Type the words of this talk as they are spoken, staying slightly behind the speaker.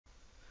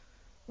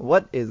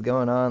What is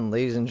going on,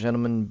 ladies and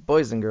gentlemen,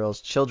 boys and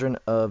girls, children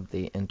of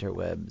the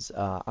interwebs?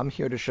 I'm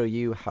here to show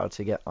you how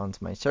to get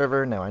onto my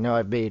server. Now, I know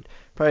I've made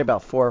probably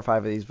about 4 or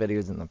 5 of these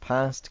videos in the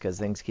past because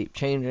things keep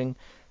changing.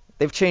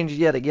 They've changed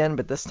yet again,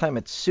 but this time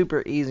it's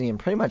super easy and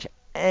pretty much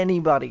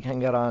anybody can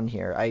get on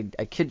here. I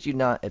kid you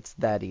not, it's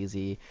that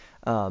easy.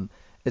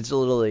 It's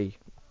literally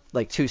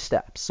like 2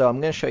 steps. So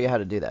I'm going to show you how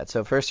to do that.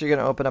 So first you're going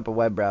to open up a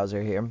web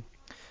browser here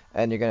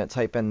and you're going to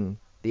type in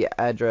the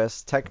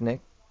address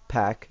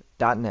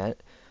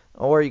tekkit.net,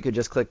 or you could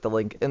just click the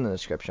link in the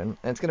description,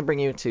 and it's going to bring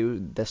you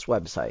to this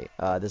website.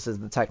 This is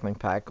the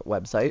Tekkit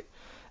website,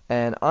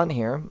 and on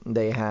here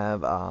they have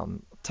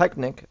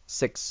Tekkit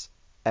 6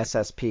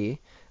 SSP,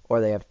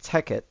 or they have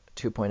Tekkit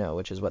 2.0,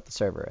 which is what the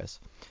server is.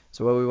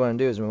 So what we want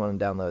to do is we want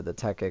to download the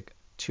Tekkit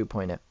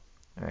 2.0.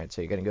 Alright,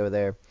 so you're going to go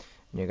there,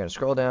 and you're going to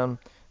scroll down,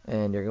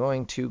 and you're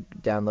going to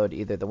download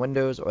either the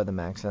Windows or the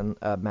Mac and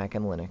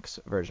Linux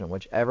version,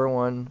 whichever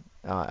one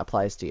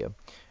applies to you.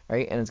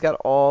 Right, and it's got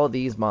all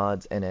these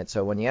mods in it.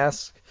 So when you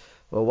ask,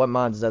 well, what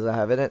mods does it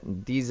have in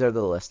it? These are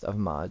the list of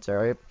mods. All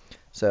right.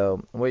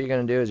 So what you're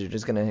gonna do is you're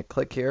just gonna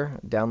click here,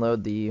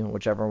 download the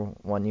whichever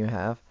one you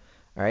have.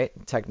 All right,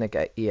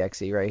 Tekkit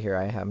exe right here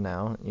I have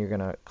now. You're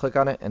gonna click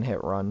on it and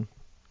hit run.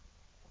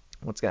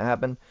 What's gonna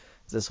happen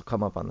is this will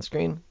come up on the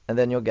screen, and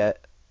then you'll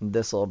get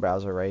this little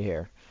browser right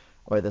here,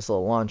 or this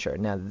little launcher.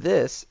 Now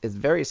this is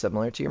very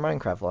similar to your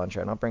Minecraft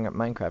launcher, and I'll bring up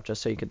Minecraft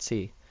just so you could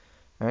see.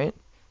 All right.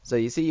 So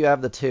you see you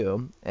have the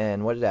two,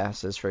 and what it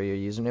asks is for your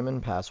username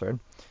and password,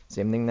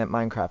 same thing that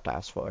Minecraft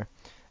asks for.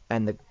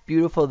 And the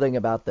beautiful thing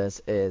about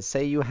this is,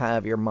 say you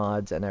have your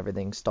mods and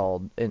everything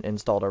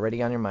installed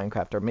already on your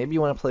Minecraft, or maybe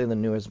you want to play the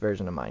newest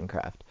version of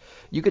Minecraft.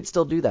 You could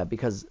still do that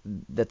because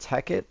the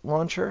Tekkit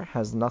launcher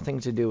has nothing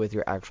to do with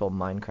your actual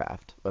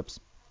Minecraft. Whoops.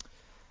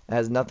 It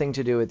has nothing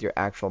to do with your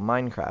actual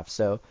Minecraft.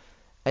 So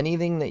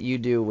anything that you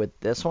do with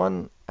this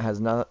one has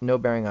no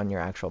bearing on your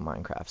actual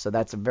Minecraft. So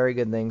that's a very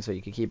good thing. So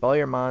you can keep all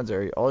your mods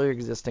or all your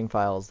existing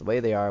files the way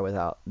they are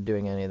without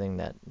doing anything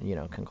that,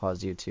 can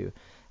cause you to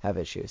have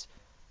issues.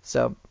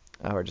 So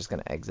we're just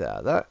going to exit out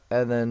of that.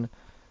 And then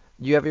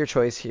you have your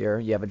choice here.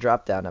 You have a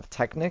drop down of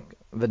Tekkit,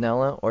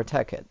 Vanilla, or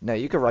Tekkit. Now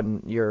you can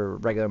run your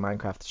regular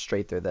Minecraft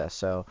straight through this,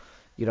 so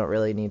you don't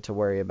really need to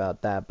worry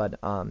about that. But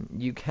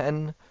you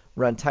can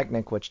run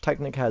Tekkit, which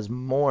Tekkit has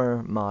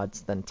more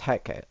mods than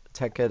Tekkit.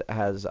 Tekkit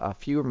has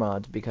fewer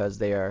mods because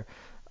they are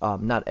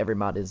not every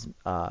mod is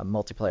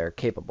multiplayer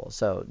capable.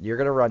 So you're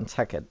going to run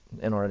Tekkit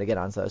in order to get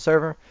onto the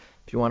server.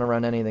 If you want to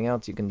run anything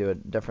else, you can do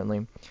it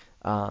differently.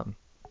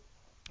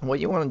 What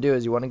you want to do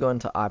is you want to go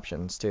into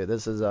options too.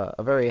 This is a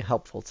very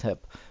helpful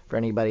tip for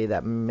anybody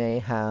that may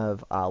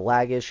have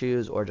lag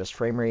issues or just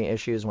frame rate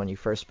issues when you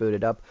first boot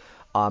it up.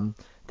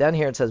 Down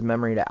here it says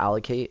memory to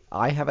allocate.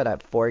 I have it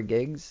at 4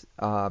 gigs.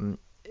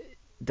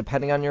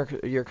 Depending on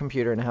your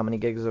computer and how many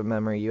gigs of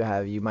memory you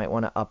have, you might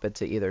want to up it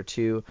to either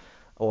 2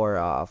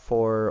 or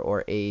 4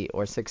 or 8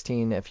 or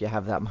 16 if you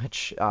have that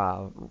much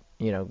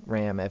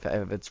RAM, if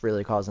it's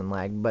really causing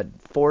lag. But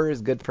 4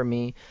 is good for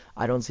me.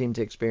 I don't seem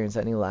to experience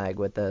any lag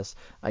with this.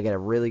 I get a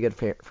really good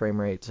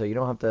frame rate, so you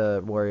don't have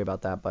to worry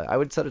about that. But I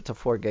would set it to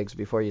 4 gigs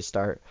before you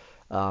start,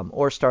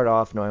 or start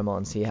off normal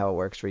and see how it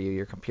works for you.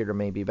 Your computer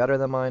may be better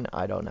than mine.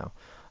 I don't know.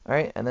 All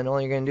right, and then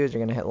all you're going to do is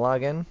you're going to hit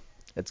login.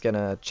 It's going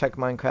to check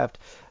Minecraft.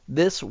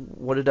 This,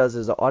 what it does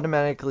is it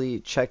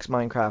automatically checks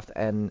Minecraft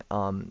and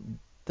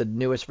the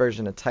newest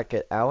version of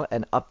Tekkit out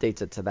and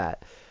updates it to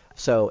that.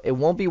 So it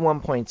won't be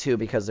 1.2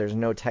 because there's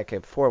no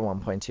Tekkit for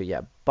 1.2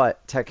 yet,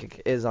 but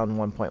Tekkit is on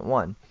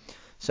 1.1.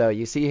 So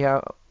you see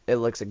how it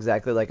looks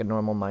exactly like a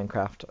normal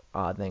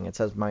Minecraft thing. It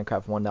says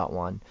Minecraft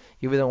 1.1.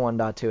 Even though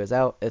 1.2 is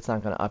out, it's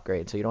not going to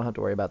upgrade, so you don't have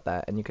to worry about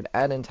that. And you can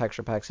add in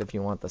texture packs if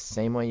you want the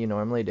same way you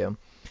normally do.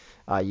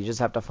 You just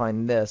have to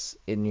find this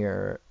in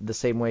the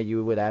same way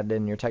you would add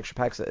in your texture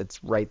packs.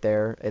 It's right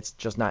there. It's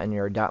just not in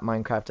your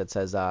 .minecraft. It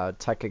says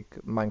Tekkit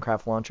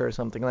Minecraft Launcher or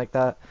something like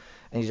that.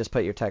 And you just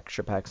put your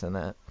texture packs in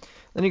that.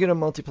 Then you go to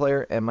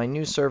multiplayer, and my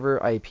new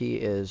server IP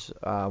is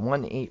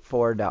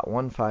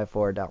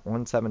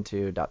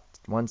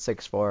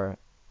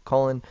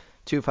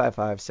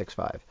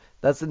 184.154.172.164:25565.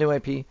 That's the new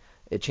IP.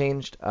 It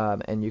changed,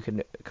 and you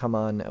can come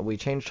on. We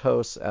changed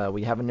hosts.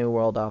 We have a new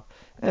world up,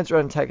 and it's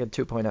running Tekkit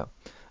 2.0.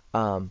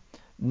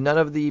 None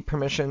of the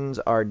permissions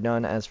are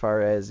done as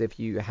far as if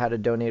you had a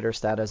donator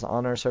status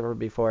on our server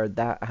before.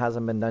 That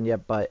hasn't been done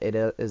yet, but it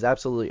is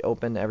absolutely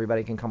open.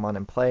 Everybody can come on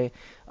and play.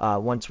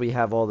 Once we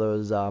have all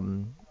those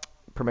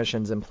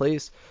permissions in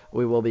place,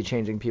 we will be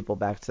changing people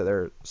back to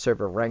their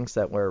server ranks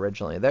that were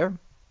originally there.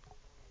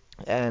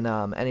 And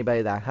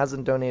anybody that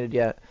hasn't donated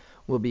yet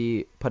will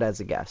be put as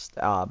a guest.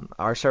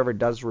 Our server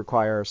does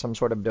require some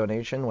sort of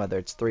donation, whether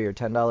it's $3 or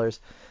 $10,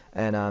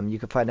 and you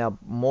can find out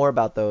more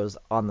about those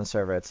on the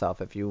server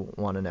itself if you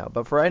want to know.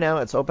 But for right now,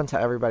 it's open to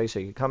everybody, so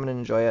you can come and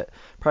enjoy it.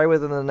 Probably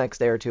within the next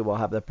day or two, we'll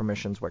have the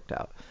permissions worked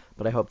out.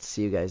 But I hope to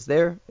see you guys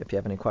there. If you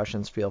have any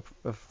questions,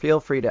 feel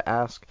free to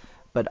ask.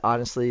 But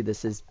honestly,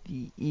 this is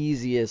the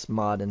easiest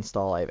mod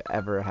install I've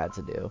ever had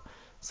to do.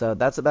 So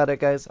that's about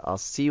it, guys. I'll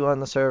see you on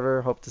the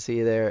server. Hope to see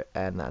you there,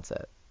 and that's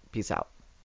it. Peace out.